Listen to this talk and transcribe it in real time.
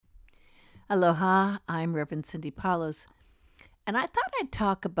Aloha, I'm Reverend Cindy Palos, and I thought I'd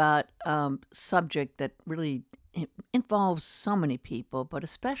talk about a subject that really involves so many people, but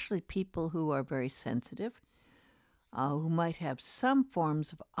especially people who are very sensitive, who might have some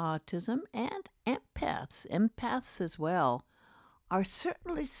forms of autism, and empaths. Empaths as well are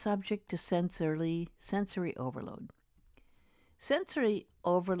certainly subject to sensory overload. Sensory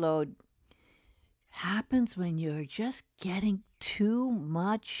overload happens when you're just getting too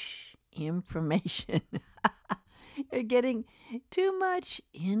much information. You're getting too much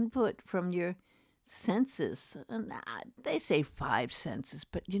input from your senses. And they say five senses,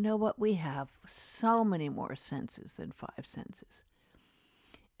 but you know what? We have so many more senses than five senses.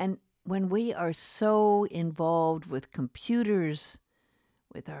 And when we are so involved with computers,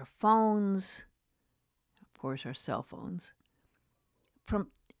 with our phones, of course, our cell phones, from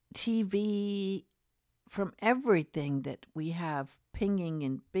TV, from everything that we have pinging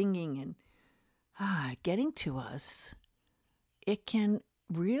and binging and getting to us, it can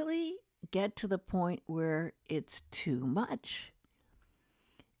really get to the point where it's too much.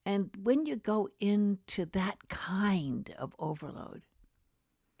 And when you go into that kind of overload,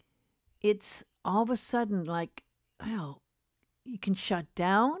 it's all of a sudden like, well, you can shut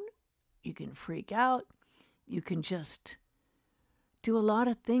down, you can freak out, you can just do a lot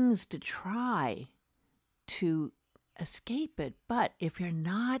of things to try to escape it. But if you're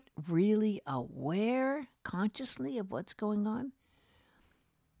not really aware consciously of what's going on,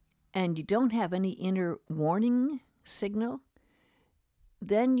 and you don't have any inner warning signal,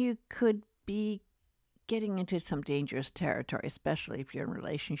 then you could be getting into some dangerous territory, especially if you're in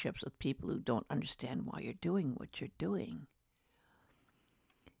relationships with people who don't understand why you're doing what you're doing.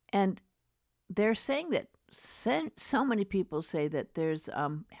 And they're saying that so many people say that there's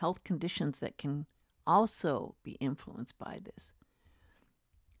health conditions that can also be influenced by this,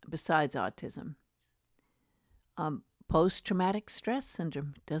 besides autism. Post-traumatic stress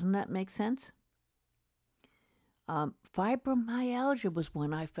syndrome. Doesn't that make sense? Fibromyalgia was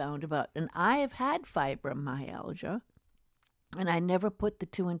one I found about, and I have had fibromyalgia, and I never put the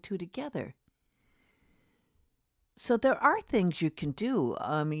two and two together. So there are things you can do.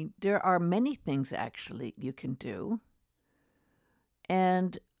 I mean, there are many things actually you can do.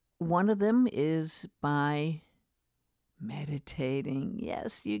 And one of them is by meditating.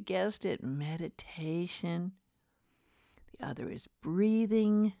 Yes, you guessed it, meditation. The other is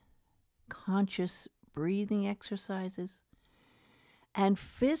breathing, conscious breathing exercises, and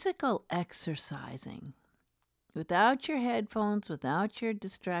physical exercising. Without your headphones, without your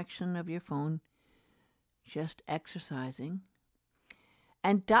distraction of your phone, just exercising.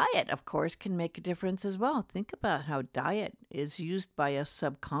 And diet, of course, can make a difference as well. Think about how diet is used by us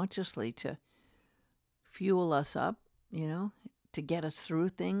subconsciously to fuel us up, to get us through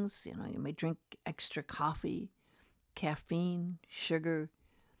things. You may drink extra coffee, caffeine, sugar,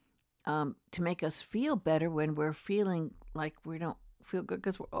 to make us feel better when we're feeling like we don't feel good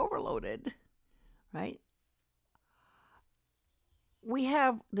because we're overloaded, right? We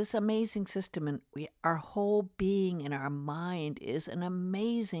have this amazing system, and our whole being and our mind is an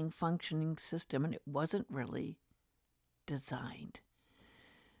amazing functioning system, and it wasn't really designed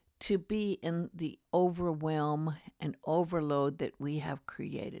to be in the overwhelm and overload that we have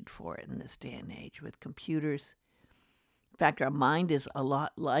created for it in this day and age with computers. In fact, our mind is a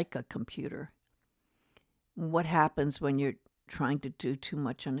lot like a computer. What happens when you're trying to do too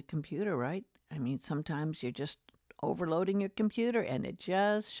much on a computer, right? I mean, sometimes you're just overloading your computer and it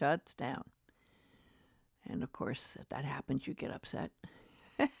just shuts down. And of course, if that happens, you get upset.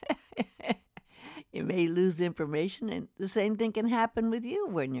 You may lose information, and the same thing can happen with you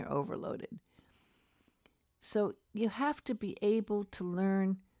when you're overloaded. So you have to be able to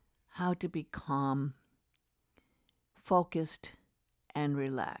learn how to be calm, focused, and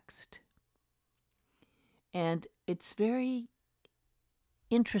relaxed. And it's very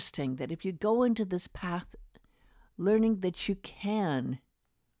interesting that if you go into this path, learning that you can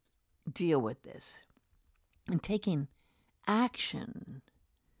deal with this and taking action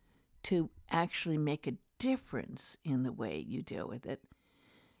to actually make a difference in the way you deal with it,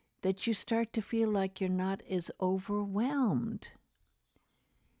 that you start to feel like you're not as overwhelmed.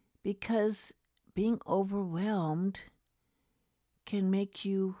 Because being overwhelmed can make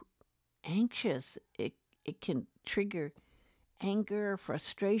you anxious. It can trigger anger,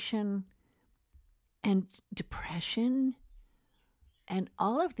 frustration, and depression. And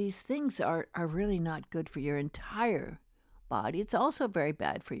all of these things are really not good for your entire body. It's also very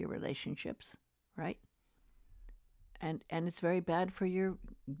bad for your relationships, right? And it's very bad for it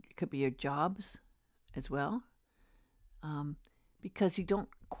could be your jobs as well, because you don't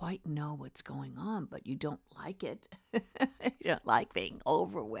quite know what's going on, but you don't like it. You don't like being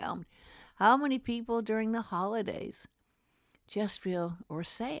overwhelmed. How many people during the holidays just feel or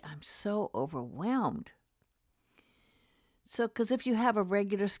say, I'm so overwhelmed? So, because if you have a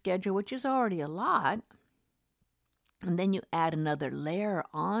regular schedule, which is already a lot, and then you add another layer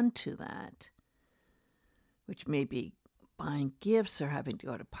onto that, which may be buying gifts or having to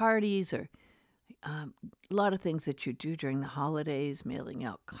go to parties or a lot of things that you do during the holidays, mailing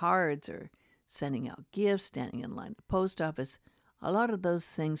out cards or sending out gifts, standing in line at the post office, a lot of those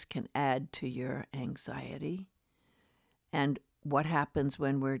things can add to your anxiety. And what happens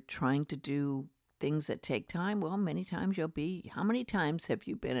when we're trying to do things that take time? Well, many times how many times have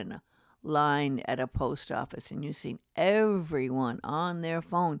you been in a line at a post office and you've seen everyone on their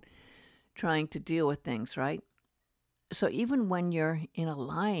phone trying to deal with things, right? So even when you're in a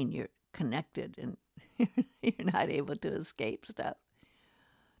line, you're connected and you're not able to escape stuff.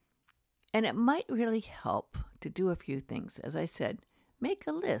 And it might really help to do a few things. As I said, make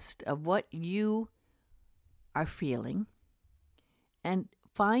a list of what you are feeling and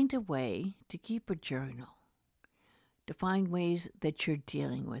find a way to keep a journal, to find ways that you're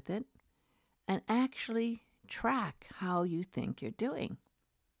dealing with it, and actually track how you think you're doing.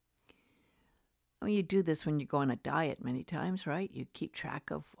 I mean, you do this when you go on a diet many times, right? You keep track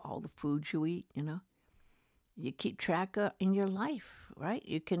of all the foods you eat, You keep track of in your life, right?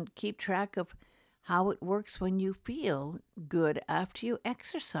 You can keep track of how it works when you feel good after you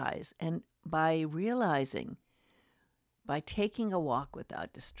exercise. And by realizing, by taking a walk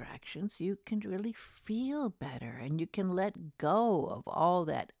without distractions, you can really feel better and you can let go of all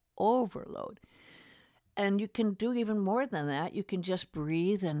that overload. And you can do even more than that. You can just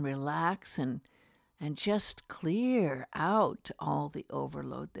breathe and relax and just clear out all the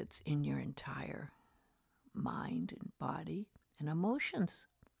overload that's in your entire mind and body and emotions.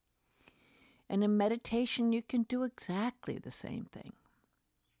 And in meditation, you can do exactly the same thing.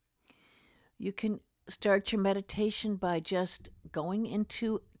 You can start your meditation by just going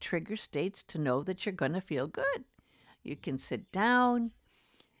into trigger states to know that you're going to feel good. You can sit down,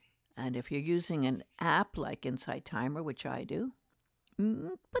 and if you're using an app like Insight Timer, which I do,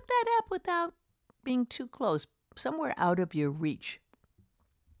 put that app without being too close, somewhere out of your reach.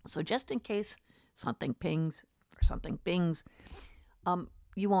 So just in case something pings or something bings,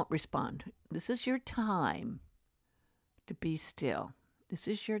 you won't respond. This is your time to be still. This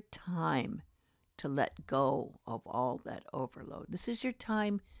is your time to let go of all that overload. This is your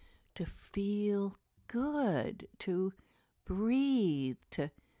time to feel good, to breathe, to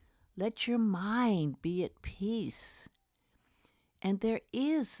let your mind be at peace. And there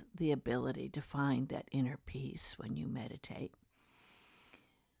is the ability to find that inner peace when you meditate.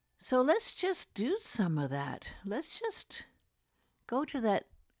 So let's just do some of that. Let's just go to that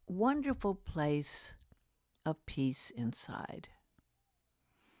wonderful place of peace inside.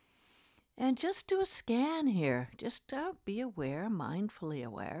 And just do a scan here. Just be aware, mindfully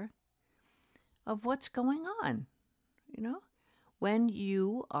aware of what's going on. When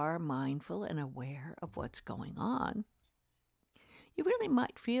you are mindful and aware of what's going on, you really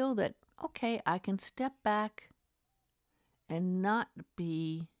might feel that, okay, I can step back and not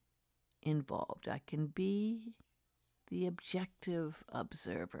be involved. I can be the objective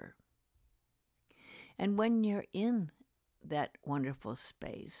observer. And when you're in that wonderful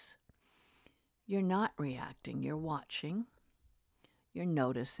space, you're not reacting, you're watching, you're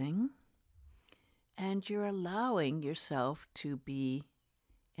noticing, and you're allowing yourself to be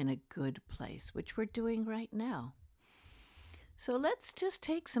in a good place, which we're doing right now. So let's just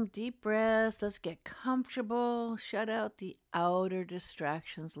take some deep breaths. Let's get comfortable, shut out the outer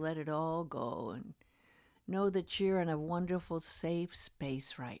distractions, let it all go, and know that you're in a wonderful, safe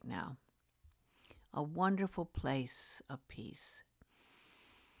space right now. A wonderful place of peace.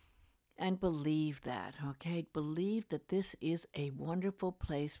 And believe that, okay? Believe that this is a wonderful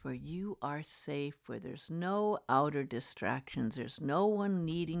place where you are safe, where there's no outer distractions. There's no one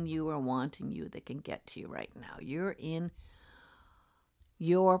needing you or wanting you that can get to you right now. You're in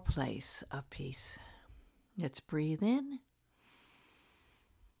your place of peace. Let's breathe in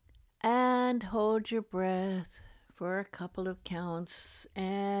and hold your breath for a couple of counts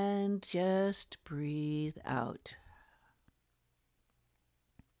and just breathe out.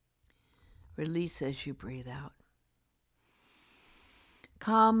 Release as you breathe out.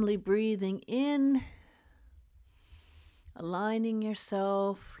 Calmly breathing in, aligning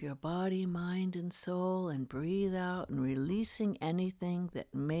yourself, your body, mind, and soul, and breathe out and releasing anything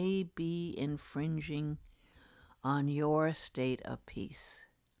that may be infringing on your state of peace.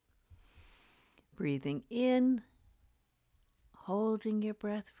 Breathing in, holding your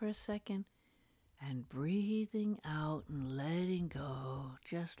breath for a second and breathing out and letting go,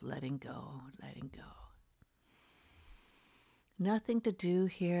 just letting go, letting go. Nothing to do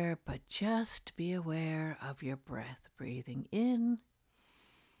here but just be aware of your breath, breathing in,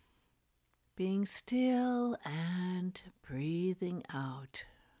 being still, and breathing out.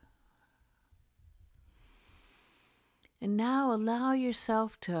 And now allow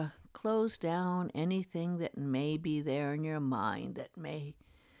yourself to close down anything that may be there in your mind that may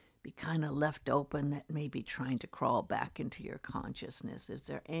be kind of left open, that may be trying to crawl back into your consciousness. Is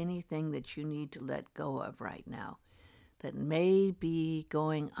there anything that you need to let go of right now that may be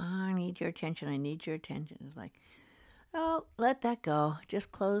going, I need your attention, I need your attention? It's like, oh, let that go.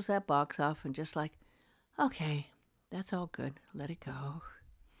 Just close that box off and just like, okay, that's all good. Let it go.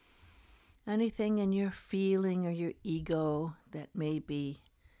 Anything in your feeling or your ego that may be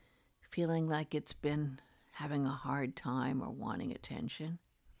feeling like it's been having a hard time or wanting attention,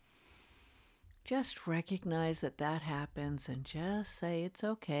 just recognize that that happens and just say, it's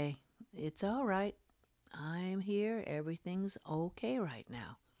okay. It's all right. I'm here. Everything's okay right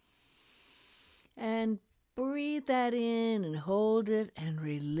now. And breathe that in and hold it and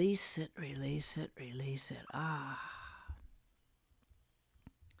release it, release it, release it.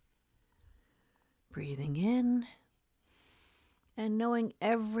 Breathing in and knowing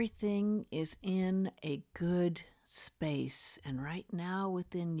everything is in a good space. And right now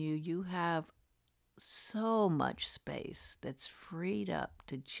within you, you have so much space that's freed up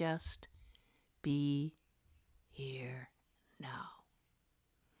to just be here now.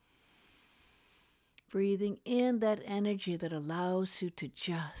 Breathing in that energy that allows you to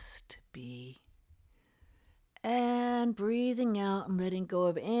just be. And breathing out and letting go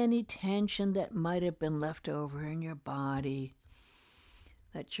of any tension that might have been left over in your body.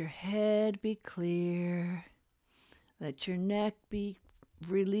 Let your head be clear. Let your neck be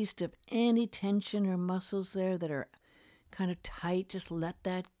released of any tension or muscles there that are kind of tight. Just let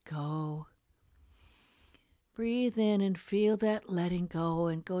that go. Breathe in and feel that letting go,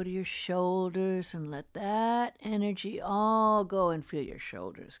 and go to your shoulders and let that energy all go, and feel your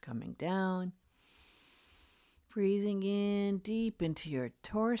shoulders coming down. Breathing in deep into your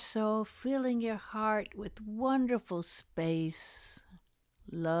torso, filling your heart with wonderful space,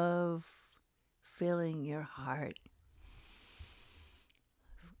 love filling your heart.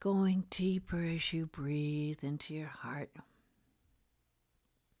 Going deeper as you breathe into your heart.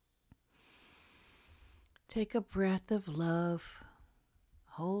 Take a breath of love,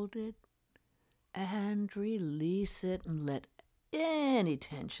 hold it, and release it, and let any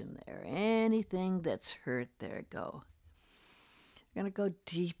tension there, anything that's hurt there, go. You're going to go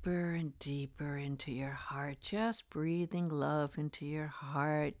deeper and deeper into your heart, just breathing love into your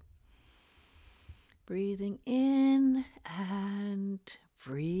heart. Breathing in and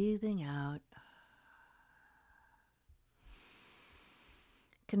breathing out.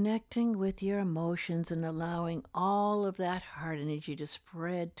 Connecting with your emotions and allowing all of that heart energy to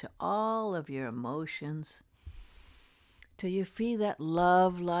spread to all of your emotions till you feel that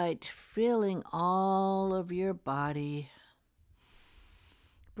love light filling all of your body.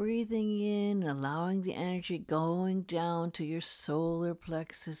 Breathing in, allowing the energy going down to your solar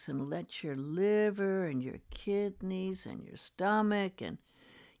plexus, and let your liver and your kidneys and your stomach and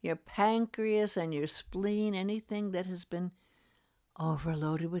your pancreas and your spleen, anything that has been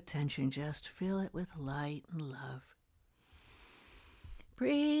overloaded with tension, just fill it with light and love.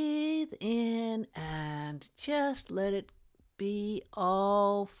 Breathe in and just let it be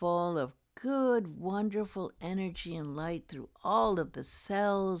all full of good, wonderful energy and light through all of the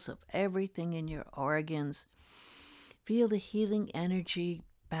cells of everything in your organs. Feel the healing energy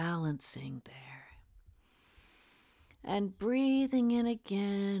balancing there. And breathing in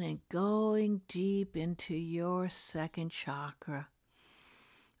again and going deep into your second chakra.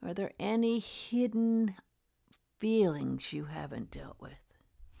 Are there any hidden feelings you haven't dealt with?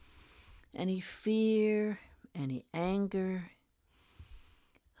 Any fear, any anger?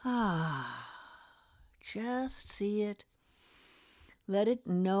 Just see it. Let it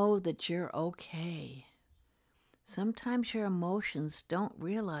know that you're okay. Sometimes your emotions don't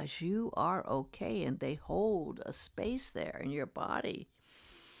realize you are okay, and they hold a space there in your body.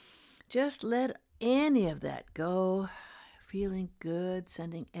 Just let any of that go. Feeling good,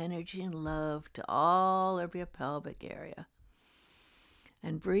 sending energy and love to all of your pelvic area.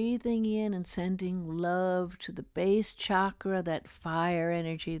 And breathing in and sending love to the base chakra, that fire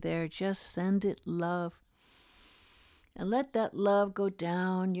energy there. Just send it love. And let that love go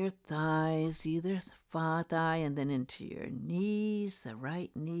down your thighs, either the far thigh and then into your knees, the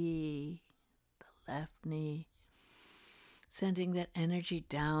right knee, the left knee. Sending that energy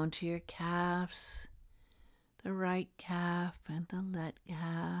down to your calves, the right calf and the left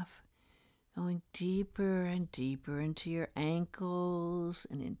calf, going deeper and deeper into your ankles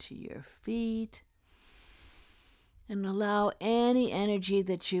and into your feet. And allow any energy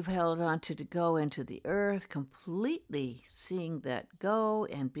that you've held onto to go into the earth, completely seeing that go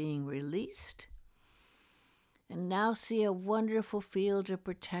and being released. And now see a wonderful field of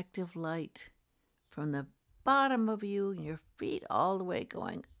protective light from the bottom of you and your feet all the way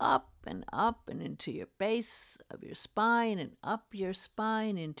going up and into your base of your spine and up your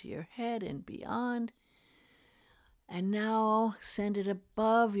spine into your head and beyond. And now send it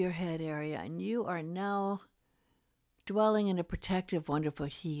above your head area, and you are now dwelling in a protective, wonderful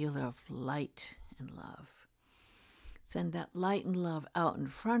healer of light and love. Send that light and love out in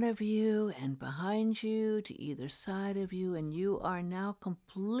front of you and behind you to either side of you, and you are now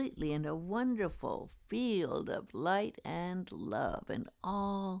completely in a wonderful field of light and love, and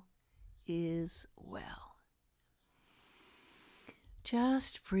all is well.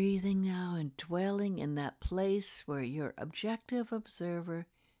 Just breathing now and dwelling in that place where your objective observer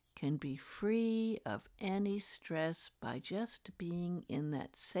can be free of any stress by just being in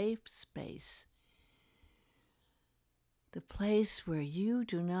that safe space. The place where you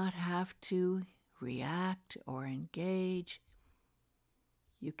do not have to react or engage.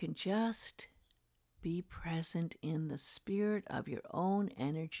 You can just be present in the spirit of your own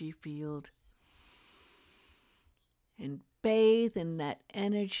energy field and bathe in that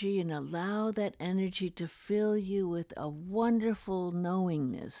energy and allow that energy to fill you with a wonderful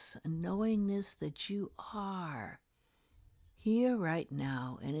knowingness, a knowingness that you are here right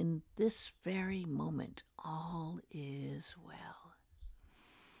now, and in this very moment, all is well.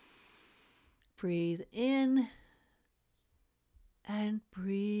 Breathe in and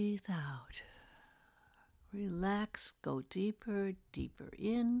breathe out. Relax, go deeper, deeper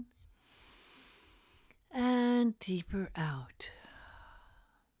in, and deeper out.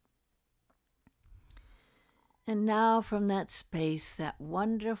 And now from that space, that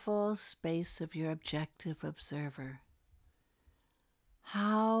wonderful space of your objective observer,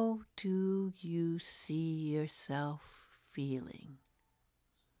 how do you see yourself feeling?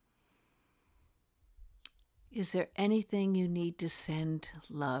 Is there anything you need to send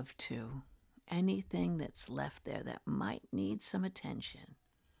love to? Anything that's left there that might need some attention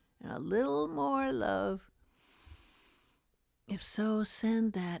and a little more love? If so,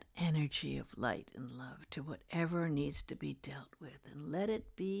 send that energy of light and love to whatever needs to be dealt with and let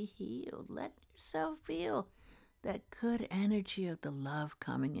it be healed. Let yourself feel that good energy of the love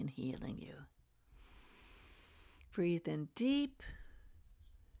coming and healing you. Breathe in deep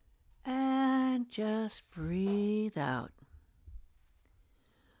and just breathe out.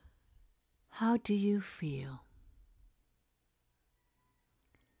 How do you feel?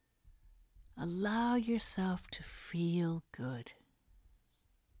 Allow yourself to feel good.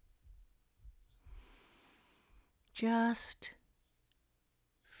 Just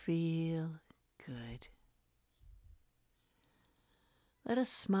feel good. Let a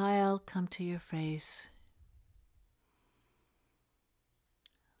smile come to your face.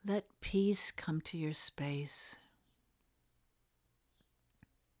 Let peace come to your space.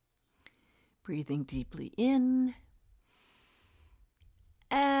 Breathing deeply in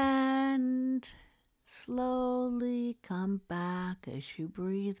and slowly come back as you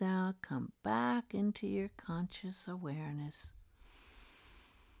breathe out. Come back into your conscious awareness.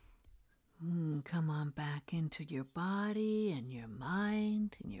 Come on back into your body and your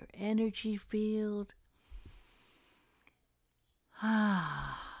mind and your energy field.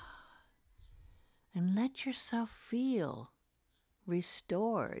 And let yourself feel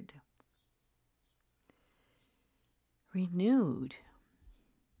restored, renewed,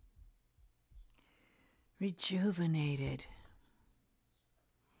 rejuvenated.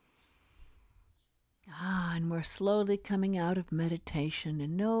 And we're slowly coming out of meditation,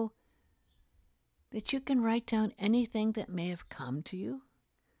 and know that you can write down anything that may have come to you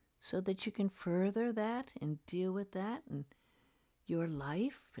so that you can further that and deal with that in your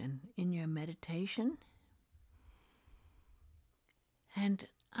life and in your meditation. And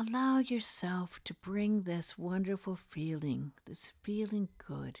allow yourself to bring this wonderful feeling, this feeling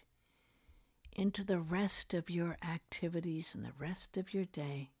good, into the rest of your activities and the rest of your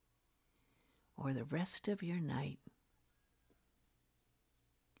day or the rest of your night.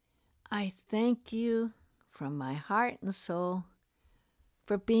 I thank you from my heart and soul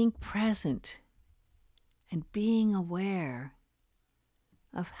for being present and being aware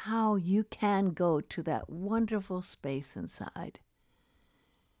of how you can go to that wonderful space inside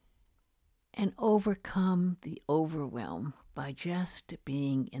and overcome the overwhelm by just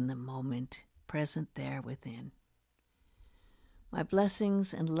being in the moment, present there within. My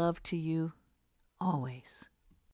blessings and love to you always.